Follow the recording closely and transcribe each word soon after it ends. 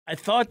I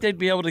thought they'd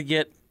be able to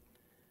get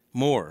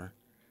more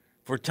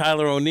for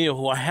Tyler O'Neill,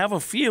 who I have a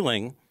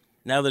feeling,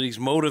 now that he's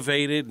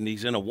motivated and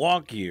he's in a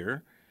walk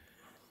year,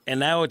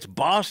 and now it's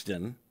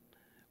Boston,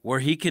 where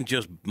he can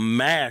just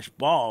mash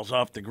balls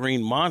off the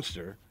green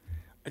monster.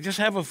 I just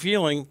have a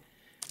feeling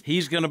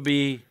he's going to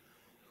be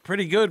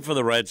pretty good for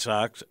the Red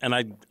Sox. And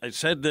I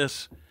said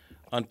this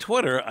on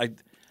Twitter.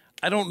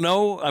 I don't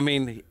know. I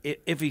mean,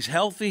 if he's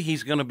healthy,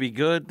 he's going to be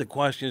good. The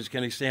question is,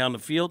 can he stay on the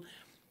field?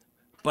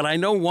 But I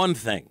know one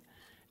thing,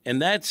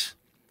 and that's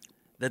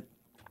that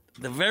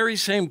the very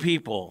same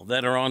people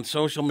that are on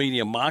social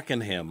media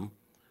mocking him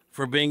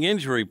for being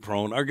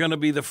injury-prone are going to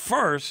be the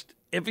first,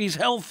 if he's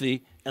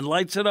healthy and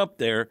lights it up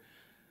there,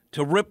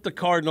 to rip the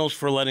Cardinals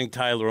for letting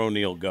Tyler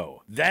O'Neill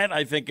go. That,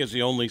 I think, is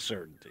the only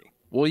certainty.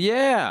 Well,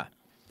 yeah.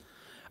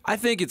 I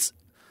think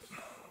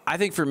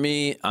for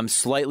me, I'm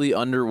slightly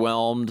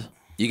underwhelmed.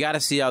 You got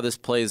to see how this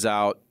plays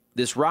out.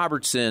 This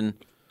Robertson,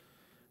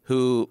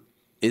 who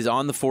is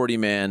on the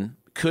 40-man,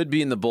 could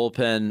be in the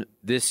bullpen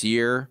this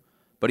year.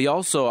 But he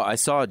also, I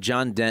saw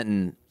John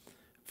Denton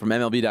from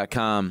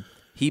MLB.com.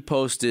 He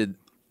posted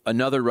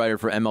another writer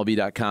for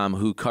MLB.com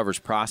who covers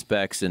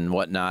prospects and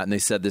whatnot, and they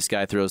said this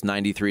guy throws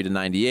 93 to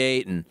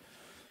 98 and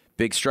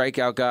big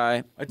strikeout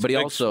guy. That's but a he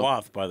big also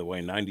swath, by the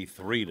way,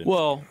 93 to.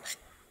 Well,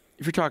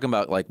 if you're talking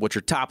about like what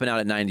you're topping out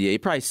at 98, he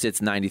probably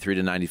sits 93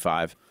 to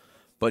 95.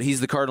 But he's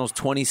the Cardinals'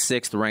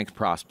 26th ranked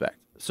prospect.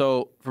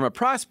 So from a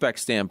prospect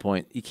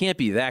standpoint, he can't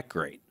be that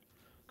great.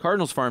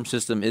 Cardinals farm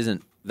system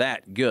isn't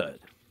that good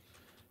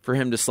for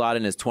him to slot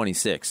in as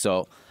 26.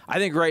 So I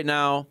think right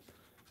now,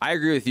 I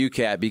agree with you,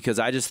 Kat, because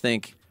I just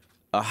think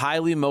a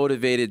highly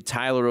motivated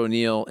Tyler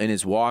O'Neill in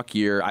his walk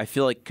year, I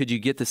feel like, could you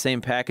get the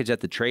same package at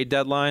the trade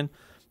deadline?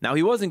 Now,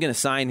 he wasn't going to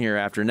sign here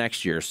after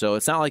next year, so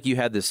it's not like you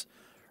had this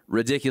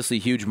ridiculously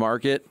huge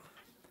market.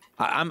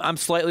 I'm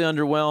slightly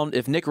underwhelmed.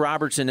 If Nick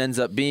Robertson ends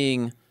up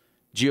being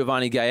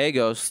Giovanni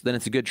Gallegos, then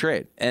it's a good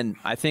trade. And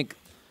I think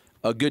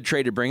a good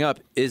trade to bring up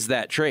is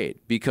that trade,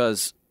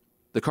 because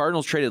the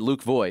Cardinals traded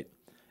Luke Voit,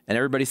 and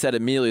everybody said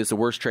immediately it's the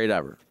worst trade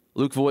ever.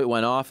 Luke Voit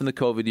went off in the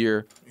COVID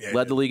year,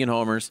 led the league in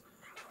homers.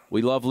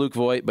 We love Luke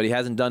Voit, but he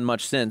hasn't done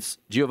much since.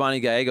 Giovanni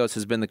Gallegos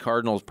has been the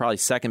Cardinals' probably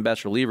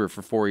second-best reliever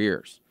for 4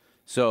 years.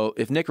 So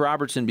if Nick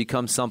Robertson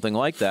becomes something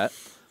like that,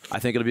 I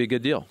think it'll be a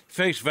good deal.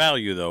 Face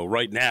value, though,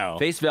 right now.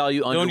 Face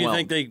value, underwhelmed. Don't you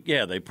think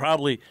they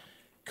probably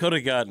could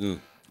have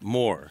gotten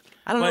more?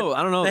 I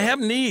don't know. They have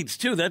needs,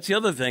 too. That's the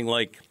other thing.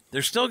 Like,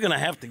 they're still going to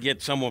have to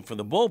get someone for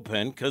the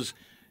bullpen, because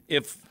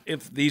if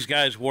these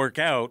guys work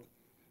out,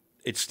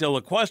 it's still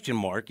a question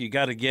mark. You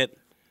got to get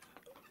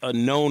a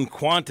known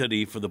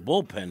quantity for the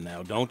bullpen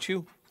now, don't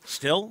you?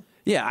 Still?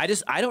 Yeah,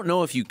 I don't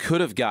know if you could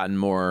have gotten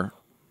more.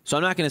 So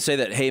I'm not going to say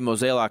that, hey,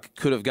 Mozeliak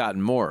could have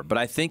gotten more, but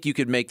I think you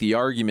could make the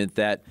argument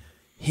that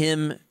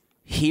him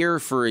here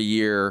for a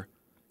year,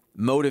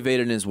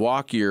 motivated in his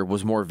walk year,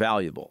 was more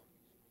valuable.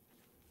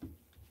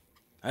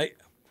 I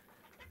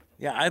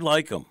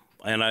like him,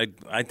 and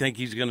I think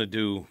he's going to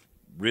do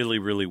really,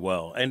 really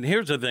well. And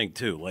here's the thing,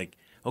 too. Like,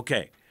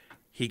 okay,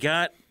 he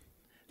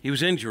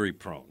was injury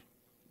prone.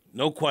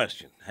 No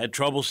question. Had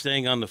trouble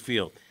staying on the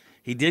field.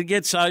 He did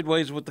get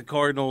sideways with the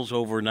Cardinals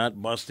over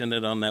not busting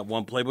it on that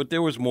one play, but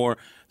there was more.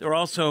 There were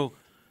also,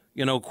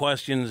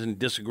 questions and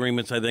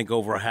disagreements, I think,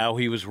 over how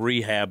he was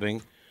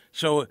rehabbing.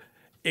 So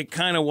it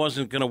kind of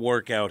wasn't going to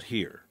work out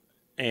here.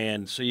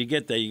 And so you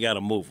get there, you got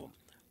to move him.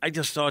 I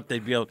just thought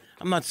they'd be able –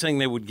 I'm not saying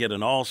they would get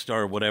an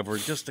all-star or whatever,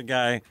 just a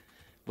guy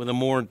with a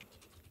more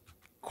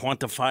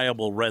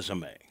quantifiable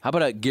resume. How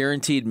about a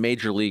guaranteed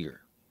major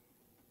leaguer?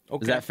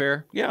 Okay. Is that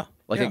fair? Yeah.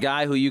 A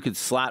guy who you could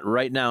slot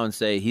right now and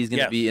say he's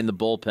going to be in the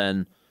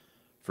bullpen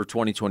for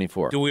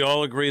 2024. Do we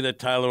all agree that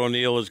Tyler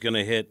O'Neill is going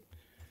to hit,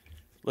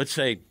 let's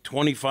say,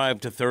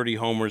 25 to 30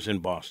 homers in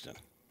Boston?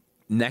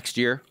 Next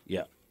year?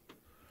 Yeah.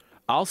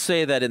 I'll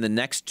say that in the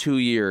next 2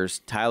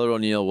 years, Tyler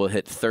O'Neill will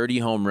hit 30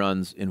 home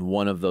runs in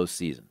one of those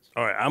seasons.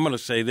 All right, I'm going to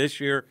say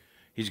this year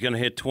he's going to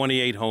hit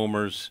 28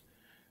 homers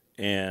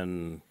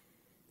and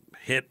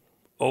hit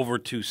over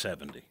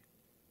 270.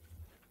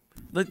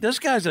 This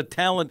guy's a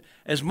talent.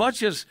 As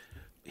much as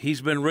he's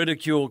been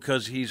ridiculed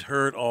because he's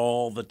hurt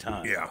all the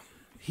time. Yeah.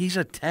 He's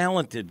a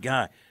talented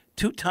guy.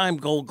 2-time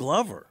Gold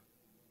Glover.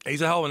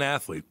 He's a hell of an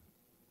athlete,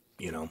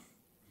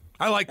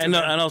 I like him.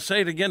 And I'll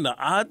say it again, the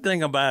odd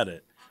thing about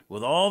it,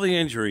 with all the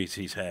injuries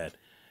he's had,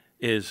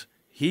 is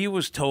he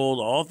was told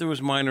all through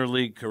his minor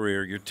league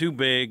career, you're too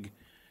big,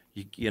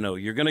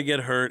 you're going to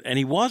get hurt, and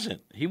he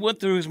wasn't. He went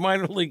through his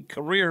minor league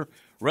career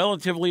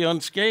relatively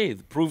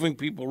unscathed, proving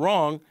people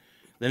wrong.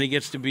 Then he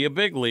gets to be a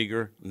big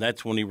leaguer, and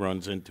that's when he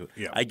runs into it.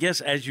 Yeah. I guess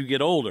as you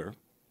get older,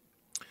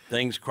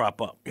 things crop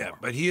up. Yeah,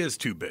 but he is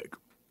too big,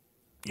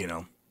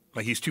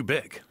 Like, he's too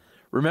big.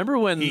 Remember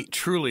when He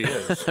truly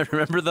is.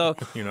 Remember though,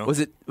 was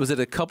it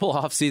a couple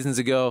off seasons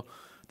ago?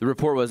 The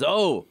report was,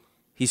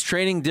 he's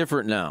training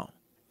different now,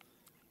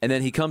 and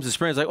then he comes to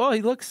spring. It's like,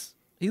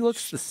 he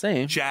looks the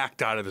same.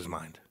 Jacked out of his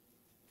mind.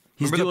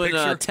 He's Remember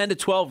doing 10 to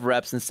 12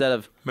 reps instead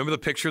of. Remember the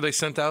picture they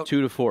sent out?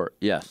 2 to 4.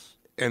 Yes.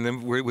 And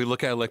then we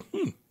look at it like,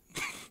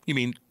 You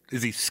mean,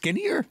 is he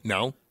skinnier?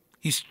 No.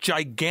 He's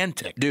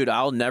gigantic. Dude,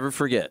 I'll never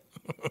forget.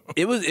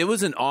 It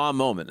was an awe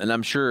moment, and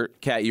I'm sure,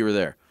 Kat, you were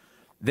there.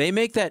 They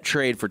make that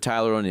trade for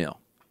Tyler O'Neill.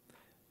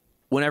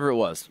 Whenever it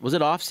was. Was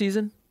it off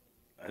season?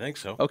 I think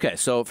so. Okay,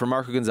 so for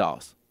Marco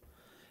Gonzalez.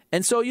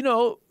 And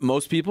so,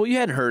 most people, you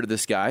hadn't heard of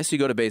this guy, so you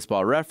go to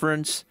Baseball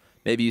Reference,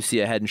 maybe you see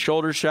a head and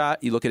shoulder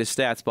shot, you look at his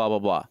stats, blah, blah,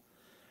 blah.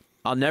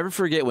 I'll never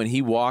forget when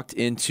he walked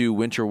into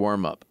winter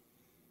warm-up,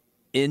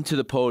 into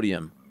the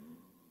podium,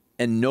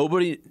 and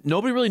nobody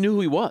really knew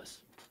who he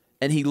was.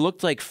 And he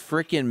looked like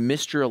frickin'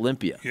 Mr.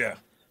 Olympia. Yeah.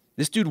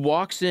 This dude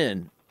walks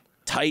in,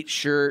 tight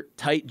shirt,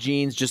 tight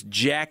jeans, just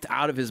jacked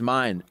out of his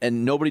mind,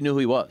 and nobody knew who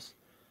he was.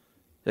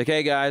 Like,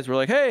 hey, guys, we're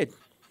like, hey,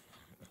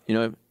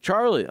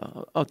 Charlie,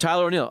 oh,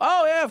 Tyler O'Neill.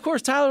 Oh, yeah, of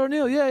course, Tyler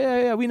O'Neill.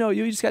 Yeah, we know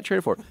you. You just got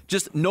traded for.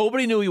 Just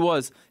nobody knew who he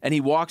was, and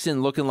he walks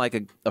in looking like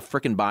a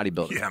frickin'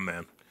 bodybuilder. Yeah,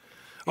 man.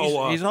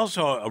 He's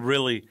also a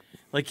really,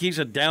 he's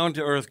a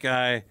down-to-earth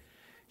guy.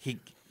 He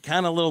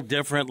kind of a little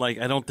different.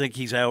 I don't think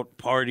he's out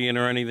partying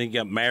or anything. He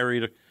got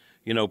married,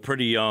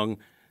 pretty young.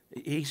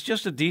 He's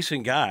just a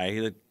decent guy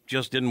that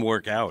just didn't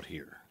work out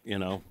here,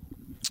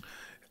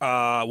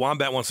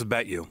 Wombat wants to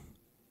bet you.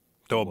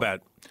 Throw a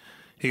bet.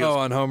 He goes,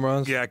 on home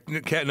runs? Yeah,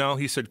 Cat. No,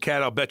 he said,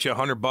 Cat, I'll bet you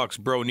 $100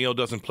 Bro Neal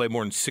doesn't play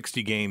more than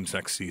 60 games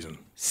next season.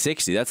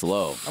 60, that's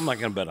low. I'm not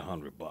going to bet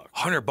 $100.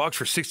 $100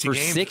 for 60 For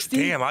games? 60?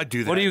 Damn, I'd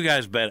do that. What do you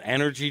guys bet?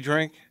 Energy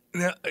drink?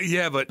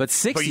 Yeah, but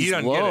 60's you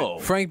don't low.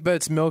 get it. Frank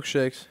bets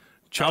milkshakes.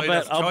 Charlie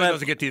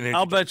doesn't get the energy.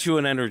 I'll bet you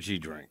an energy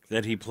drink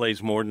that he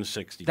plays more than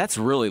 60. That's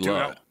really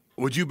low.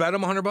 Would you bet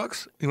him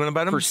 $100? You want to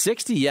bet him? For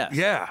 60, yes.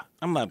 Yeah.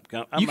 I'm not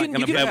going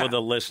to bet with a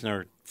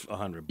listener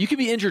 $100. You could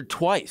be injured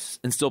twice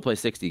and still play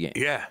 60 games.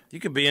 Yeah. You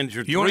could be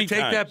injured You want three to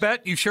take times. that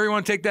bet? You sure you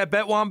want to take that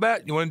bet,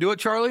 Wombat? You want to do it,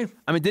 Charlie?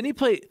 I mean, didn't he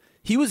play?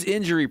 He was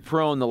injury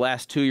prone the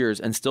last 2 years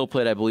and still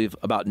played, I believe,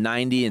 about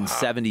 90 and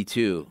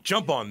 72.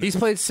 Jump on this. He's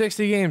played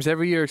 60 games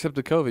every year except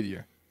the COVID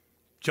year.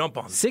 Jump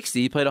on this.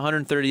 60, he played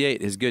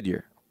 138 his good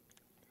year.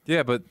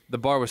 Yeah, but the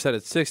bar was set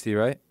at 60,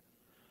 right?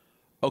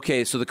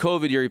 Okay, so the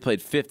COVID year he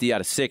played 50 out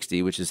of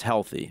 60, which is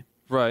healthy.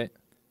 Right.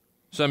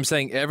 So I'm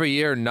saying every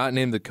year, not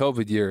named the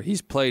COVID year,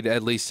 he's played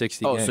at least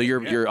 60 games. Oh, so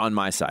you're on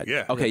my side.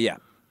 Yeah. Okay, yeah.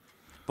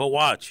 But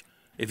watch.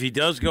 If he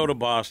does go to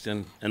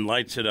Boston and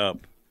lights it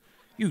up,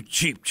 you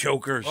cheap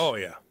chokers. Oh,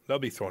 yeah. They'll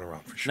be thrown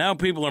around for sure. Now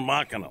people are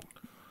mocking him.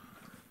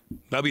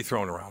 They'll be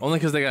thrown around. Only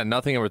because they got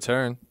nothing in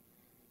return.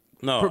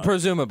 No,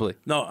 Presumably.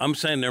 no, I'm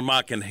saying they're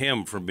mocking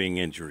him for being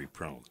injury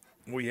prone.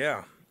 Well,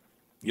 yeah.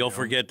 You'll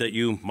forget that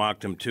you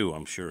mocked him too,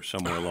 I'm sure,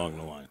 somewhere along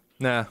the line.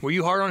 Nah. Were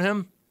you hard on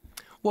him?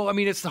 Well, I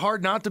mean, it's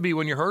hard not to be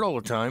when you're hurt all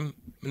the time.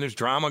 And there's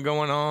drama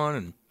going on.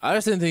 And I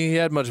just didn't think he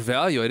had much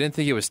value. I didn't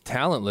think he was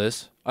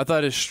talentless. I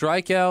thought his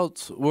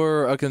strikeouts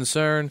were a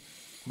concern,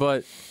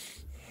 but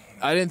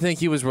I didn't think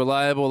he was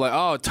reliable. Like,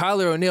 oh,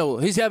 Tyler O'Neill,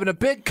 he's having a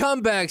big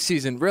comeback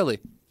season. Really?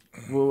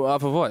 Well,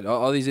 off of what?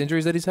 All these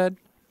injuries that he's had?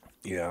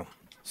 yeah.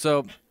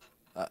 So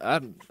I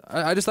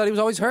just thought he was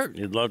always hurt.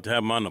 You'd love to have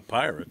him on the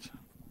Pirates.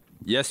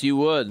 Yes, you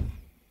would.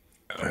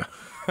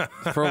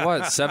 For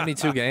what,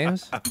 72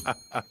 games?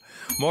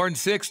 More than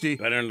 60.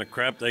 Better than the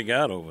crap they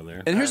got over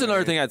there. And here's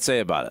another thing I'd say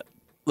about it.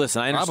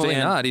 Listen, I understand. Probably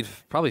not. He'd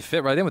probably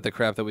fit right in with the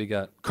crap that we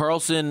got.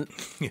 Carlson,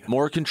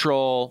 more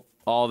control,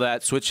 all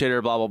that, switch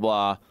hitter, blah, blah,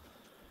 blah.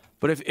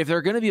 But if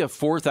they're going to be a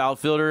fourth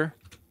outfielder,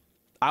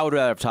 I would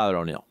rather have Tyler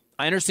O'Neill.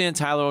 I understand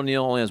Tyler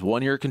O'Neill only has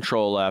 1 year of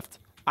control left.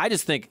 I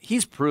just think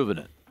he's proven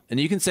it. And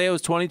you can say it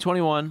was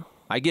 2021.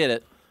 I get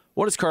it.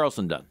 What has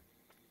Carlson done?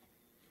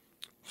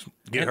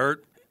 Get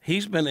hurt.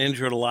 He's been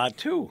injured a lot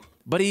too.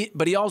 But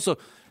he also,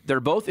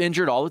 they're both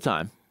injured all the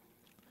time.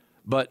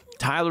 But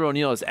Tyler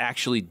O'Neill has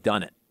actually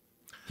done it.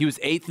 He was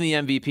 8th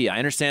in the MVP. I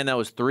understand that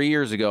was 3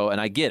 years ago, and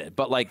I get it.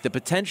 But, the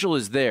potential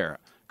is there.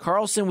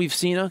 Carlson, we've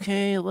seen,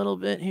 okay, a little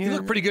bit here. He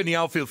looked pretty good in the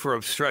outfield for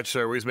a stretch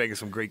there where he's making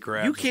some great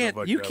grabs.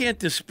 You can't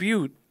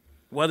dispute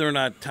whether or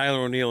not Tyler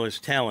O'Neill is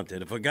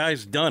talented. If a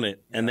guy's done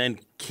it and then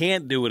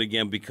can't do it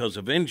again because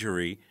of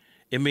injury,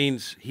 it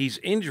means he's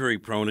injury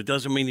prone. It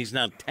doesn't mean he's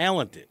not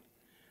talented.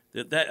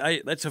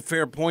 That's a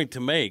fair point to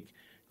make.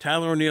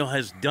 Tyler O'Neill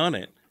has done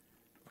it.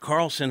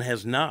 Carlson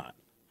has not.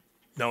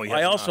 No, he has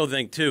I also not.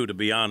 think, too, to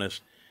be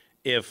honest,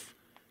 if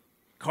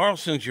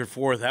Carlson's your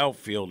fourth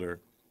outfielder,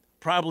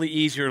 probably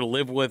easier to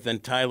live with than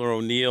Tyler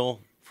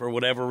O'Neill, for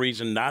whatever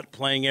reason, not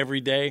playing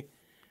every day.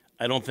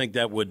 I don't think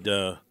that would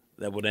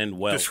end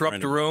well. Disrupt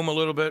the room a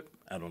little bit.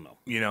 I don't know.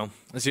 You know,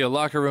 Is he a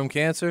locker room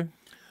cancer?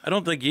 I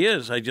don't think he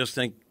is. I just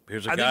think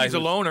here's a I guy think he's a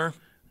who's- loner.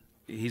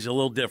 He's a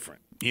little different.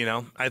 You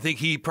know, I think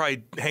he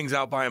probably hangs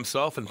out by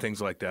himself and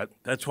things like that.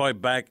 That's why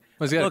Well,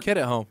 he's got Look, a kid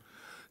at home.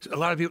 A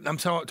lot of people, I'm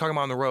talking about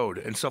on the road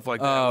and stuff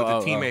like that with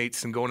the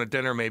teammates and going to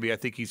dinner. Maybe I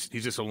think he's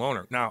just a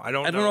loner. Now I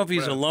don't know if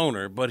he's a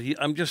loner, but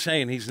I'm just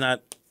saying he's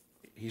not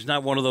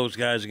one of those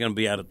guys who's going to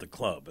be out at the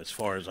club, as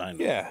far as I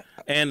know. Yeah.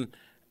 And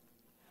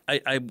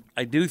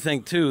I do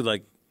think too,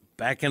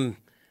 back in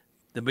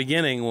the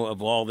beginning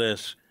of all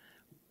this,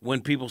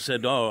 when people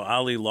said, "Oh,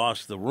 Ali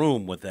lost the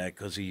room with that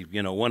because he,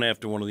 went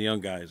after one of the young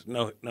guys,"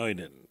 no, he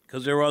didn't,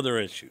 because there were other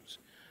issues.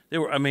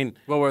 What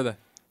What were they?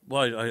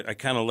 Well, I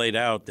kind of laid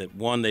out that,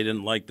 one, they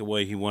didn't like the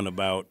way he went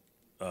about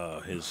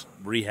his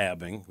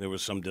rehabbing. There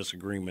was some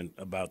disagreement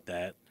about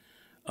that.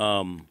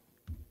 And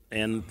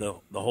the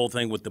whole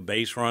thing with the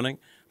base running.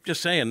 I'm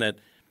just saying that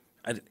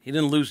he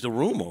didn't lose the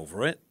room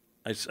over it.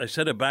 I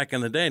said it back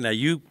in the day. Now,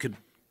 you could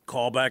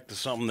call back to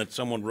something that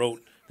someone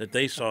wrote that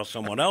they saw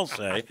someone else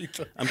say.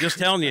 I'm just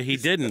telling you, he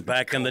didn't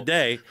back in the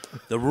day.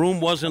 The room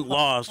wasn't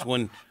lost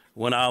when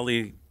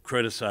Ali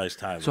criticized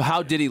Tyler. So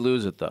how did he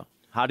lose it, though?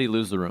 How did he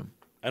lose the room?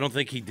 I don't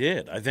think he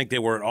did. I think they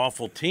were an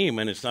awful team,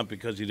 and it's not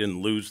because he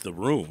didn't lose the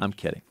room. I'm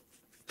kidding.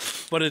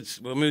 But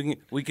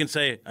we can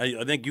say,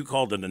 I think you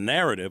called it a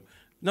narrative.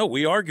 No,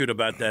 we argued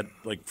about that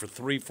like for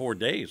 3-4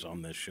 days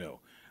on this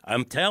show.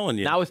 I'm telling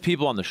you. Not with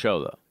people on the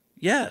show, though.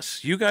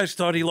 Yes, you guys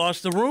thought he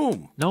lost the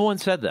room. No one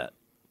said that.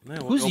 Yeah,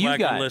 we'll Who's go you back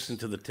guys? And listen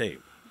to the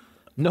tape.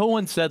 No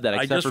one said that.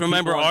 I just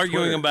remember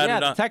arguing about it. Yeah,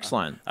 the text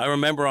line. I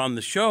remember on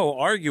the show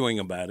arguing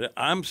about it.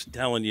 I'm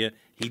telling you,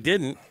 he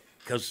didn't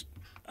because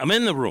I'm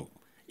in the room,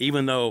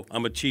 even though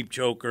I'm a cheap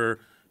joker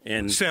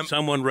and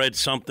someone read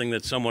something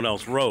that someone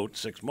else wrote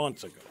 6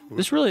 months ago.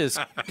 This really has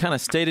kind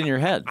of stayed in your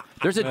head.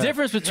 There's a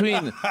difference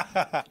between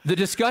the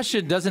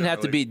discussion doesn't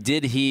have to be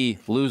did he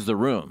lose the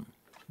room.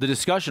 The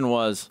discussion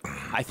was,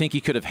 I think he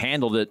could have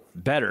handled it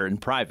better in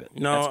private.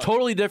 No, that's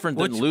totally different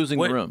than losing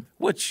the room.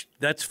 Which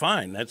that's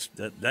fine. That's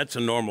a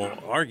normal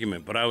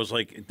argument. But I was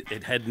like,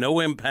 it had no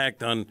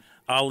impact on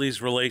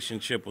Ali's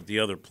relationship with the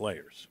other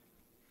players.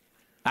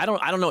 I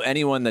don't know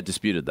anyone that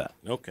disputed that.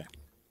 Okay.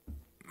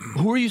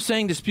 Who are you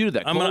saying disputed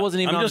that? Cole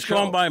wasn't even on the show.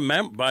 I'm just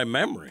going by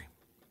memory.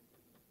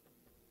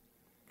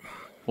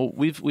 Well,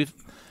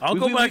 I'll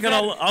go back and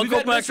I'll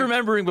go back.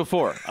 Misremembering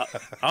before.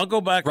 I'll go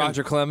back.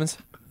 Roger Clemens.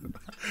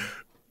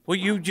 What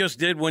you just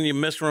did when you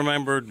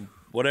misremembered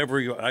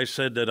whatever I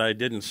said that I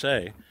didn't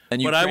say.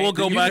 But I will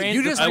go back.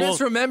 You just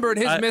misremembered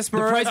his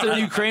misremember. The price of the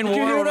Ukraine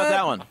war. What about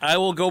that one? I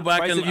will go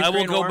back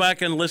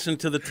back and listen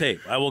to the tape.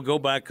 I will go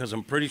back because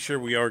I'm pretty sure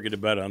we argued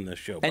about it on this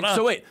show. And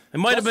so wait, it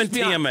might have been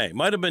TMA.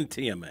 Might have been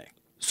TMA.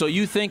 So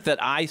you think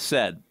that I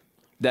said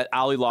that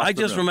Ali lost? I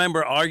just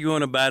remember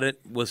arguing about it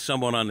with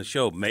someone on the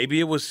show. Maybe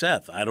it was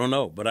Seth. I don't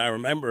know, but I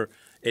remember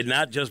it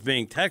not just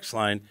being text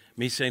line.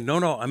 Me saying,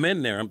 "No, I'm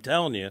in there. I'm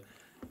telling you."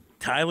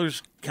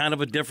 Tyler's kind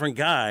of a different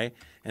guy,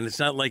 and it's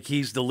not like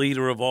he's the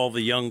leader of all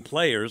the young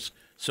players,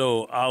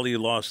 so Ali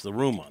lost the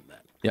room on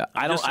that. Yeah,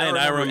 I don't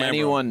remember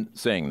anyone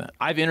saying that.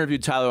 I've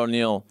interviewed Tyler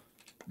O'Neill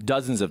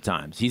dozens of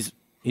times. He's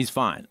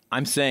fine.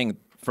 I'm saying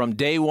from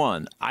day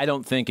one, I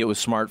don't think it was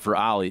smart for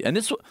Ali. And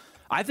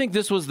I think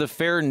this was the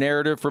fair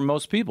narrative for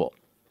most people.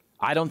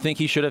 I don't think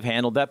he should have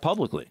handled that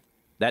publicly.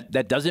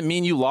 That doesn't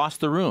mean you lost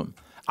the room.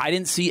 I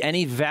didn't see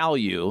any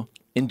value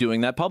in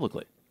doing that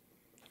publicly.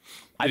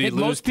 I think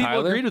most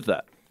people agreed with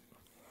that.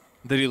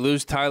 Did he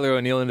lose Tyler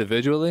O'Neill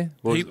individually?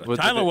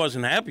 Tyler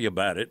wasn't happy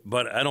about it,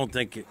 but I don't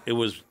think it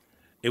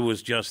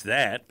was just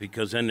that,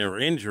 because then there were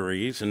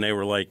injuries, and they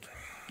were like,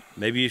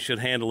 maybe you should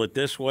handle it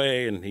this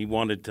way, and he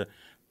wanted to.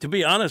 To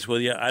be honest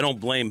with you, I don't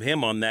blame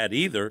him on that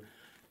either,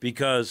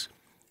 because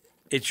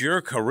it's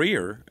your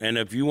career, and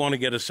if you want to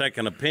get a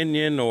second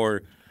opinion,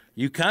 or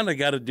you kind of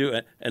got to do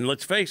it. And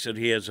let's face it,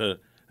 he has an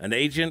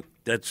agent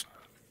that's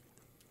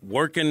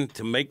working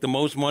to make the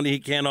most money he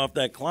can off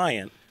that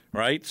client,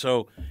 right?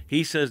 So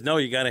he says, no,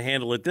 you got to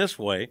handle it this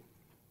way.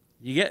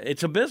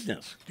 It's a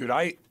business. Dude,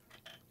 I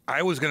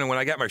was going to, when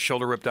I got my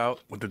shoulder ripped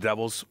out with the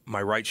Devils,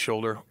 my right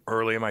shoulder,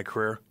 early in my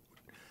career,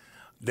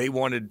 they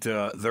wanted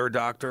their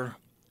doctor,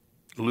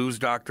 Lou's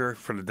doctor,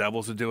 for the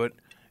Devils to do it.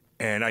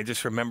 And I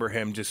just remember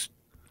him just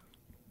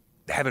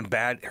having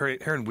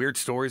hearing weird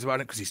stories about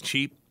it because he's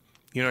cheap.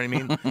 You know what I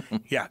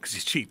mean? Yeah, because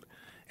he's cheap.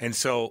 And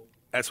so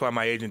that's why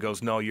my agent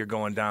goes, no, you're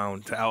going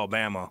down to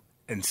Alabama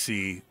and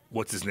see,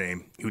 what's his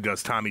name, who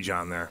does Tommy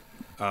John there,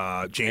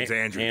 James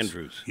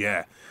Andrews.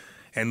 Yeah.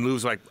 And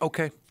Lou's like,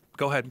 okay,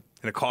 go ahead.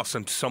 And it costs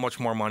him so much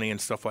more money and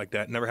stuff like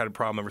that. Never had a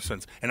problem ever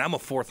since. And I'm a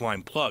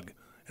fourth-line plug.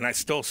 And I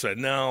still said,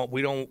 no,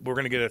 we don't. We're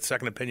going to get a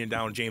second opinion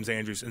down James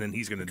Andrews, and then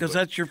he's going to do it. Because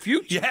that's your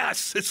future.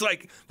 Yes. It's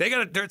like they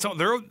got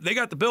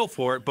the bill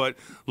for it, but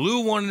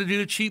Lou wanted to do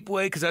the cheap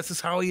way because that's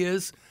just how he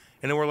is.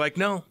 And then we're like,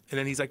 no. And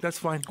then he's like, that's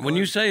fine. When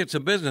you say it's a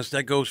business,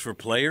 that goes for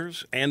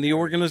players and the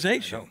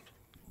organization.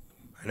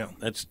 I know.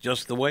 That's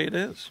just the way it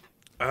is.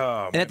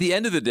 And at the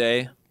end of the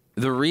day,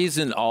 the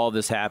reason all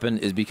this happened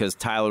is because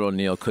Tyler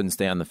O'Neill couldn't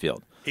stay on the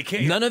field.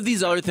 None of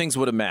these other things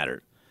would have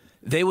mattered.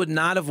 They would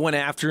not have went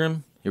after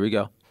him. Here we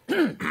go.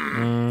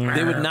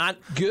 They would not.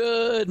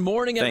 Good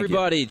morning,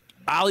 everybody.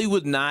 Ali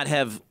would not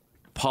have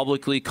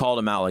publicly called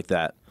him out like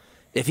that.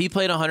 If he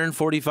played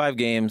 145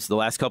 games the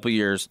last couple of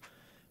years,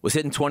 was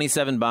hitting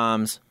 27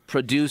 bombs,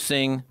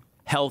 producing,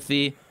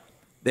 healthy,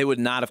 they would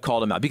not have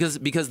called him out. Because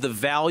the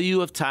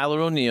value of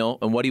Tyler O'Neill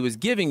and what he was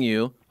giving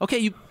you,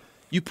 okay,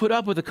 you put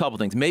up with a couple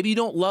things. Maybe you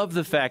don't love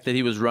the fact that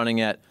he was running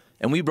at,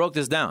 and we broke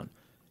this down,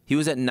 he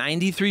was at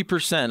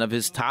 93% of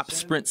his top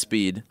sprint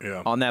speed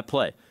on that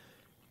play.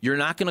 You're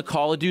not going to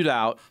call a dude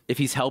out if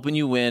he's helping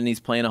you win,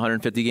 he's playing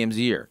 150 games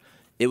a year.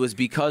 It was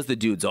because the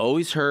dude's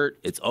always hurt,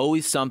 it's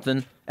always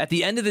something. At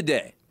the end of the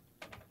day,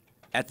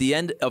 at the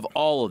end of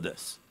all of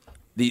this,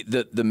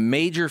 the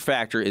major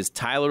factor is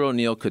Tyler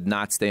O'Neill could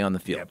not stay on the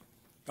field. Yep.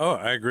 Oh,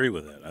 I agree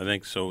with that. I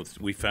think so.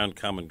 We found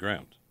common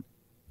ground.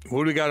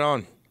 What do we got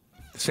on?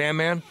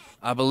 Sandman?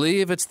 I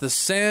believe it's the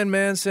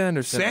Sandman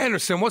Sanderson.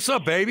 Sanderson, what's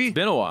up, baby?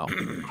 Been a while.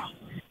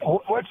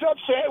 What's up,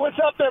 Sam? What's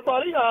up there,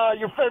 buddy?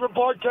 Your favorite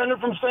bartender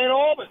from St.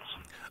 Albans.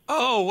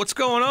 Oh, what's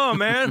going on,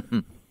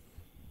 man?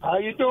 How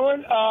you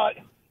doing?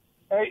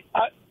 Hey,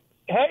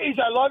 Hayes,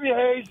 I love you,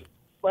 Hayes.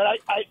 But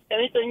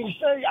anything you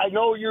say, I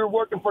know you're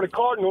working for the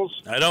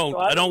Cardinals. I don't. So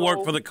I don't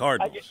work for the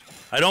Cardinals.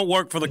 I don't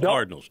work for the don't?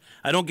 Cardinals.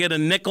 I don't get a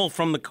nickel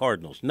from the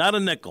Cardinals. Not a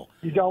nickel.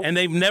 You don't? And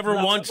they've never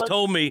No, once but-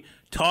 told me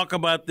talk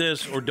about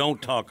this or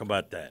don't talk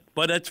about that.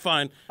 But that's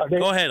fine. Okay.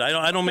 Go ahead.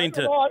 I don't mean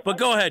to. But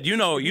go ahead. You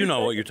know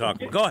what you're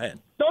talking about. Go ahead.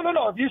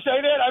 No. If you say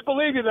that, I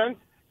believe you then.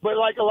 But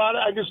like a lot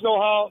of, I just know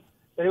how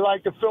they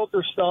like to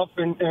filter stuff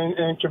and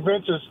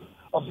convince us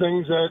of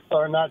things that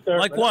are not there.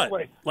 Like But what?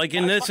 anyway, Like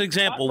in this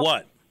example,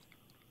 what?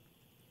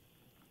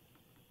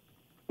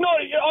 No,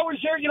 you always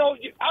hear,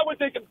 I would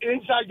think an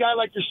inside guy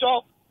like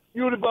yourself,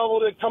 you would be able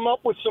to come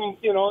up with some,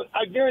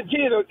 I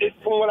guarantee you that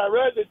from what I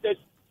read, that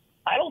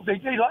I don't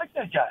think they like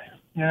that guy.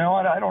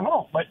 I don't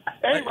know. But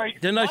anyway.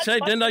 Didn't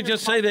I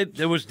just say that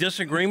there was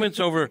disagreements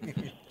over,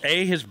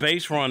 A, his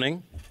base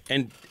running,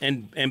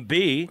 and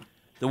B,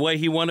 the way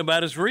he went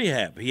about his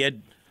rehab? He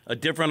had a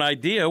different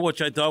idea,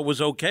 which I thought was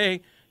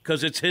okay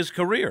because it's his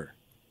career.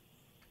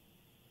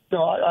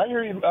 No, I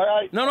hear you.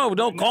 No,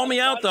 don't call me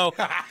out, though.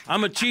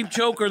 I'm a cheap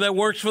choker that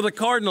works for the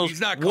Cardinals.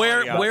 He's not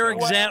calling you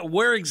out,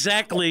 Where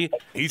exactly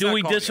He's do not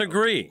we calling you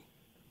disagree?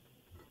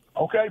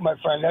 Okay, my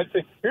friend. That's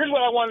it. Here's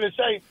what I wanted to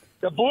say.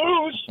 The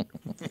Blues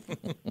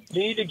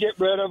need to get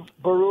rid of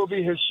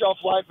Berube. His shelf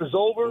life is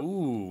over.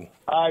 Ooh.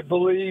 I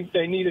believe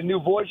they need a new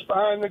voice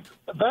behind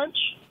the bench.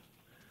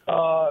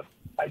 I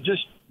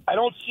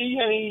don't see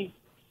any,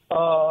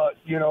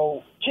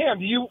 Cam,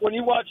 when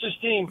you watch this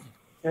team,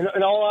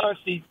 in all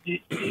honesty, do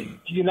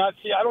you not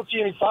see? I don't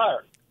see any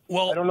fire.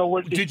 Well, I don't know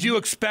what. Did you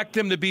expect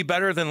them to be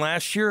better than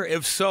last year?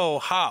 If so,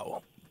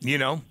 how?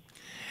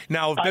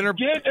 Now, I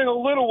did in a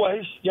little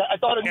ways. Yeah, I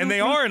thought. And they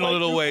are in a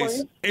little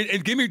ways.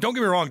 And don't get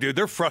me wrong, dude.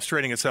 They're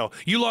frustrating as hell.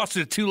 You lost to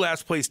the two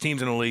last place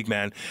teams in the league,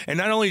 man. And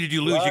not only did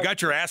you lose, you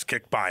got your ass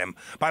kicked by them,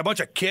 by a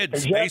bunch of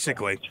kids,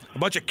 basically. A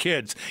bunch of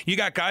kids. You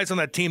got guys on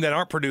that team that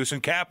aren't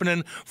producing.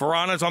 Kapanen,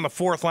 Verana's on the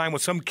fourth line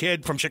with some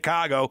kid from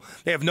Chicago.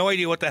 They have no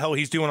idea what the hell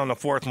he's doing on the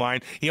fourth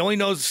line. He only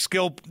knows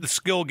the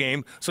skill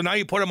game. So now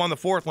you put him on the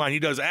fourth line. He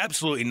does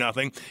absolutely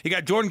nothing. You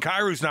got Jordan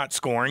Kyrie's not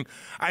scoring.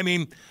 I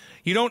mean,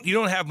 you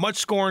don't have much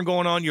scoring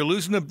going on. You're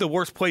losing the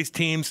worst placed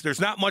teams.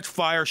 There's not much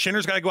fire.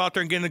 Schinner's got to go out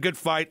there and get in a good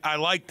fight. I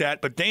like that,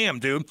 but damn,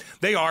 dude,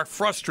 they are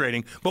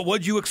frustrating. But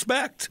what'd you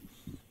expect?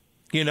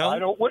 I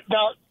don't.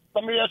 Now,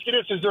 let me ask you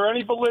this: is there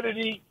any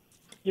validity?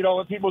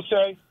 When people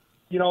say,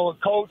 a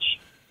coach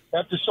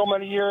after so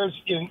many years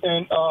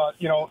and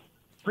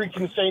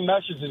preaching the same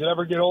message, does it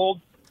ever get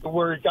old?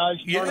 Where guys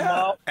turn them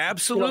out?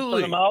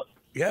 Absolutely. Turn them out?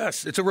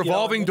 Yes, it's a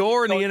revolving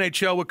door in the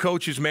NHL with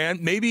coaches, man.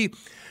 Maybe.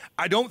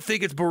 I don't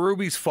think it's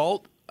Berube's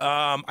fault.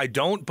 I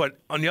don't. But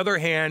on the other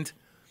hand,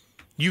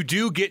 you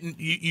do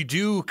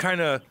kind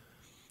of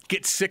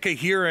get sick of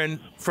hearing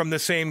from the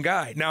same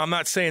guy. Now, I'm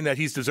not saying that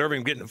he's deserving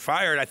of getting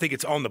fired. I think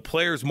it's on the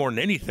players more than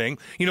anything.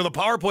 The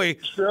power play.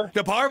 Sure.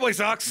 The power play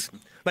sucks.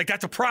 Like,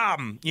 that's a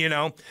problem.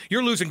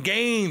 You're losing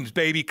games,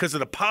 baby, because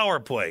of the power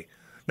play.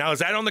 Now, is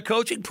that on the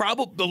coaching?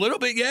 Probably a little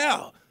bit.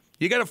 Yeah.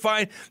 You got to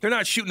find. They're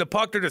not shooting the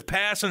puck. They're just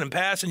passing and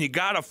passing. You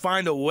got to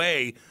find a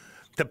way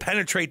to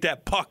penetrate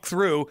that puck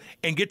through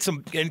and get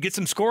some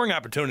scoring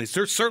opportunities.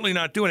 They're certainly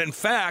not doing it. In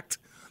fact,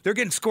 they're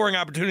getting scoring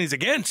opportunities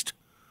against,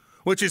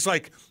 which is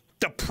like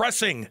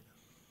depressing.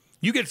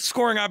 You get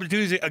scoring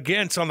opportunities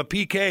against on the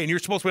PK, and you're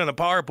supposed to be on the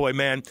power play,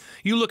 man.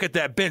 You look at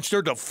that bench;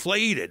 they're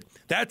deflated.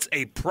 That's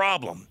a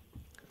problem.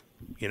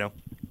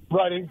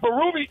 Right, and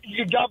Berube,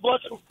 God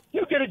bless him.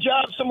 You get a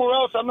job somewhere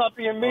else. I'm not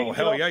being mean. Oh,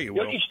 hell yeah, you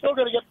will. He's still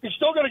going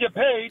to get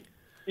paid.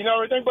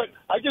 Everything. But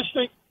I just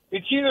think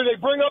it's either they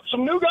bring up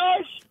some new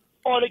guys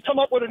or they come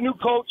up with a new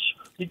coach,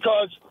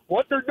 because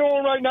what they're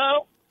doing right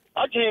now,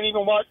 I can't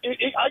even watch.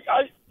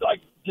 I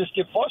just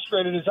get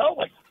frustrated as hell.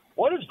 Like,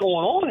 what is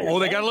going on here? Well,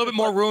 they got a little bit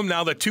more room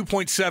now. The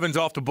 2.7's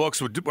off the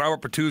books with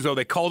Robert Pertuzzo.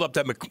 They called up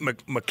that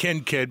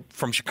McKinn kid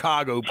from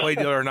Chicago who played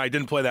the other night.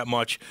 Didn't play that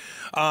much.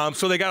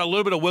 So they got a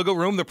little bit of wiggle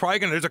room. They're probably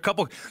going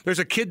to – there's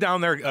a kid down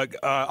there,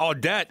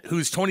 Audette,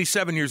 who's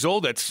 27 years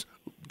old.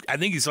 I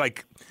think he's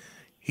like –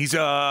 he's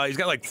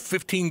got like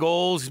 15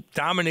 goals,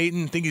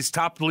 dominating. I think he's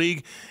top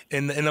league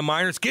in the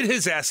minors. Get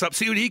his ass up.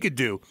 See what he could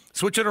do.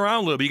 Switch it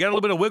around a little bit. You got a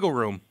little bit of wiggle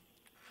room.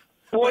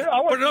 But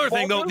another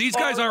thing, though, these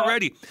guys aren't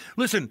ready.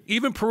 Listen,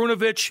 even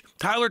Perunovich,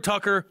 Tyler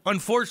Tucker,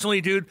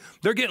 unfortunately, dude,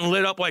 they're getting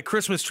lit up like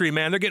Christmas tree,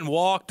 man. They're getting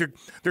walked.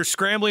 They're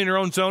scrambling in their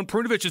own zone.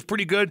 Perunovich is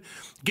pretty good,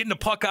 getting the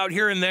puck out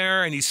here and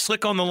there, and he's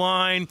slick on the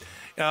line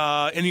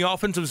in the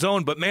offensive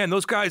zone. But, man,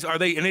 those guys, are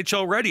they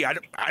NHL ready? I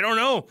don't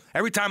know.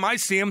 Every time I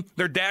see them,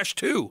 they're dash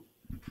 2.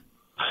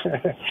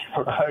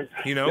 Right.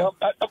 You know?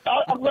 Yep.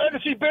 I'm glad to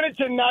see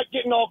Binnington not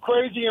getting all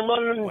crazy and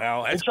running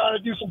and trying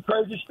to do some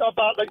crazy stuff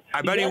out. Like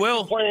I bet he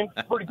will. Playing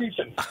pretty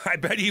decent. I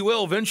bet he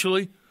will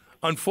eventually.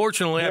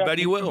 Unfortunately, I bet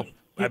he will.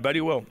 I bet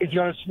he will. He's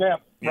going to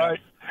snap, right?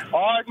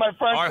 All right, my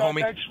friend. All right,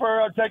 homie. Thanks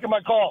for taking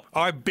my call.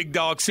 All right, big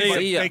dog.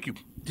 See you. Thank you.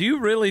 Do you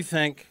really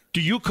think?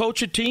 Do you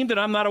coach a team that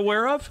I'm not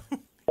aware of?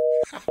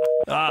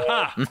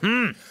 Aha.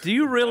 Mm-hmm. Do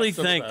you really That's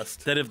the think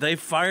best. that if they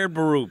fired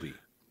Berube,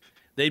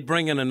 they'd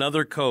bring in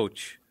another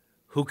coach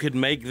who could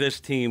make this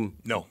team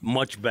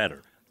much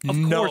better? Of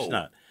course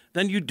not.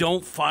 Then you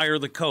don't fire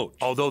the coach.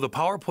 Although the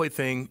power play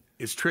thing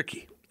is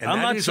tricky. And I'm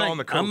that is on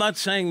the coach. I'm not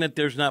saying that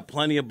there's not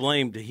plenty of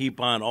blame to heap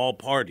on all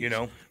parties. You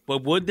know.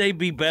 But would they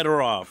be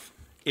better off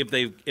if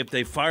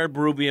they fired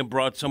Berube and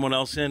brought someone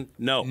else in?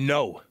 No.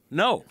 No.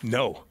 No.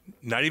 No.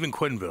 Not even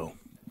Quinville.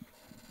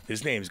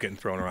 His name's getting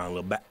thrown around a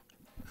little bit.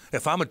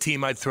 If I'm a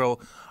team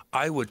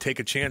I would take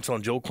a chance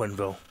on Joe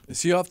Quinville.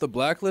 Is he off the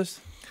blacklist?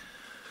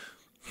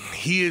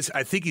 He is.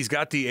 I think he's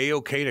got the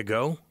A-OK to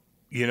go.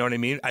 You know what I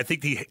mean? I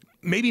think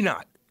maybe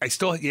not. He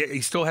still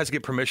has to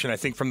get permission, I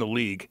think, from the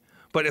league.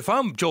 But if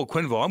I'm Joe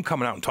Quinville, I'm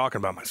coming out and talking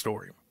about my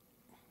story.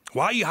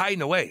 Why are you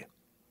hiding away?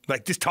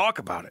 Like, just talk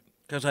about it.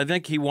 Because I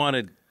think he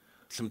wanted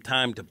some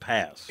time to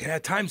pass. Yeah,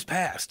 time's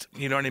passed.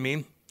 You know what I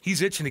mean?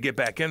 He's itching to get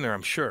back in there,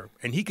 I'm sure,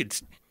 and he could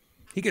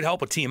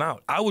help a team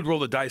out. I would roll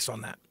the dice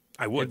on that.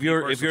 I would.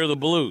 If you're the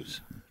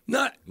Blues,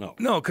 no,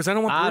 because I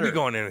don't want Berube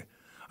going in.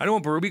 I don't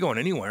want Berube going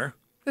anywhere.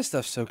 This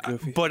stuff's so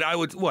goofy. But I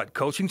would. What,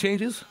 coaching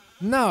changes?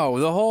 No,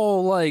 the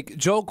whole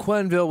Joe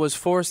Quenneville was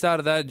forced out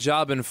of that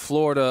job in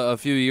Florida a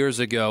few years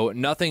ago.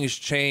 Nothing's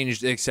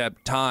changed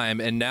except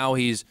time, and now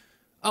he's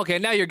okay.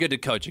 Now you're good to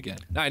coach again.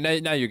 Now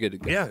you're good to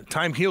go. Yeah,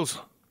 time heals.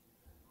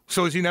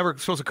 So is he never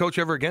supposed to coach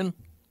ever again?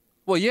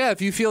 Well, yeah.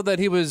 If you feel that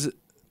he was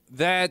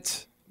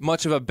that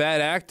much of a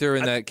bad actor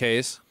in that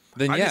case,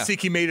 then I yeah. just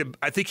think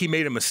he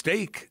made a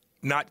mistake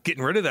not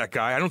getting rid of that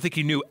guy. I don't think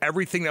he knew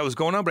everything that was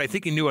going on, but I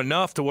think he knew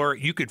enough to where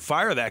you could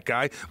fire that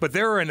guy. But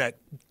they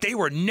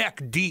were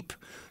neck deep,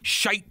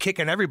 shite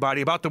kicking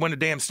everybody, about to win the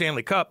damn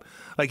Stanley Cup.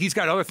 Like, he's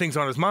got other things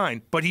on his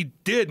mind, but he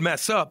did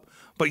mess up.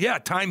 But yeah,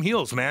 time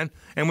heals, man.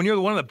 And when you're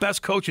one of the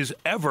best coaches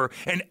ever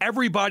and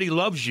everybody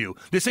loves you,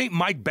 this ain't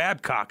Mike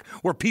Babcock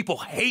where people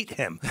hate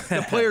him.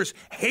 The players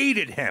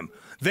hated him.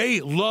 They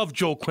love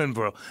Joe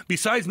Quenneville.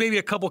 Besides maybe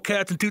a couple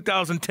cats in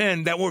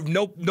 2010 that were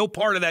no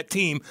part of that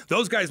team,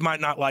 those guys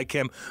might not like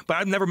him. But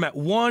I've never met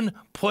one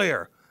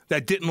player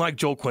that didn't like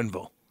Joe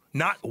Quenneville.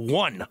 Not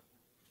one.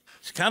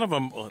 It's kind of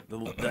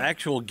the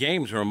actual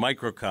games are a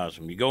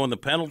microcosm. You go in the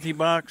penalty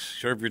box,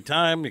 serve your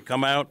time, you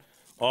come out,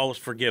 all is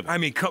forgiven. I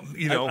mean,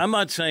 you know, I'm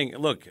not saying.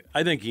 Look,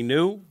 I think he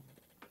knew.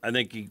 I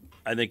think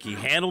he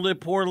handled it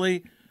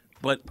poorly,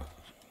 but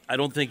I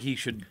don't think he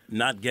should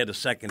not get a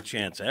second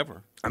chance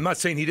ever. I'm not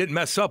saying he didn't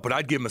mess up, but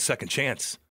I'd give him a second chance.